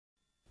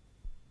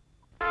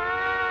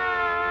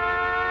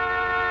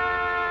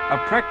A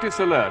practice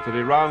alert at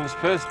Iran's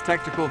first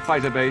tactical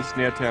fighter base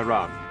near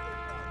Tehran.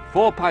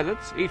 4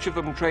 pilots, each of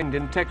them trained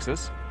in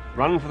Texas,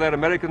 run for their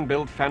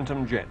American-built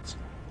Phantom jets.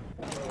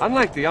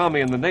 Unlike the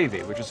Army and the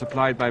Navy, which are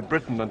supplied by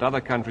Britain and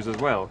other countries as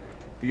well,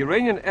 the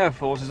Iranian Air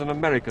Force is an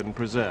American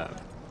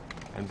preserve.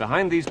 And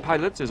behind these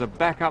pilots is a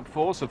backup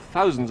force of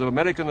thousands of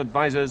American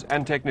advisors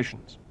and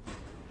technicians.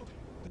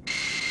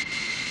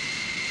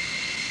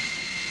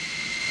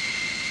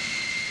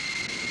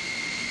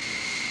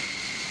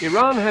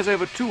 Iran has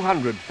over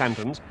 200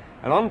 Phantoms,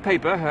 and on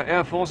paper her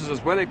Air Force is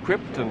as well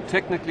equipped and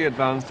technically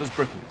advanced as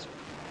Britain's.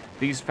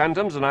 These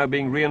Phantoms are now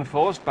being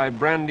reinforced by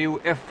brand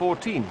new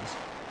F-14s.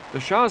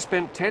 The Shah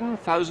spent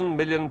 £10,000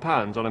 million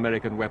on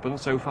American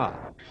weapons so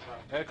far.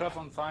 Aircraft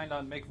on final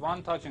and make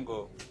 1 touch and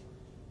go.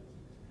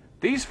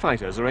 These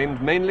fighters are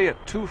aimed mainly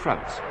at 2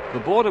 fronts, the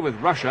border with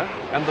Russia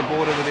and the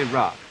border with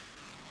Iraq.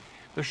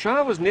 The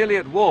Shah was nearly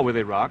at war with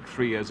Iraq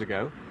 3 years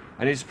ago,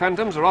 and his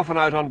Phantoms are often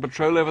out on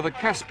patrol over the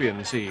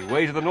Caspian Sea,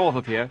 way to the north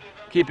of here,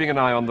 keeping an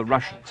eye on the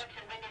Russians.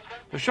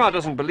 The Shah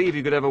doesn't believe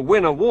he could ever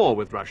win a war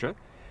with Russia,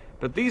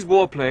 but these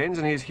warplanes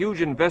and his huge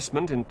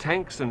investment in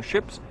tanks and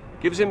ships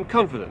gives him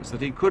confidence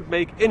that he could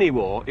make any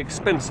war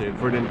expensive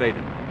for an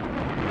invader.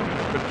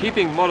 But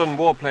keeping modern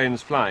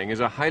warplanes flying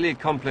is a highly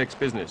complex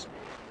business,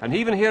 and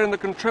even here in the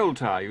control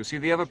tower you see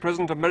the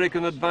ever-present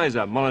American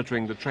advisor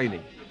monitoring the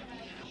training.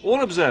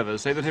 All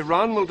observers say that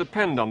Iran will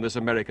depend on this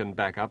American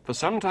backup for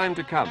some time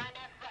to come,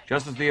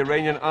 just as the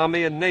Iranian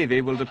Army and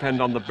Navy will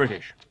depend on the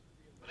British.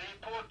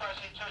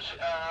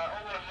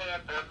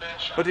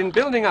 But in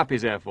building up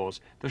his Air Force,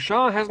 the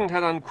Shah hasn't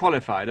had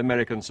unqualified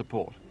American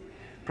support.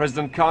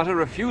 President Carter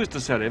refused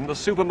to sell him the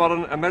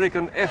supermodern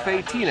American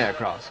F-18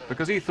 aircraft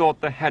because he thought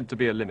there had to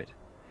be a limit.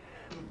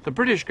 The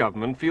British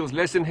government feels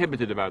less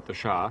inhibited about the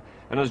Shah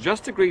and has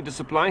just agreed to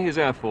supply his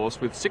Air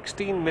Force with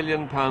 £16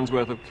 million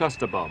worth of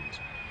cluster bombs.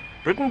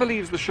 Britain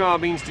believes the Shah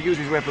means to use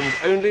his weapons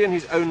only in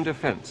his own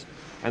defence,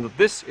 and that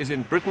this is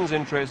in Britain's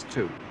interest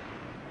too.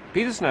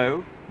 Peter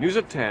Snow, News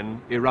at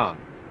 10, Iran.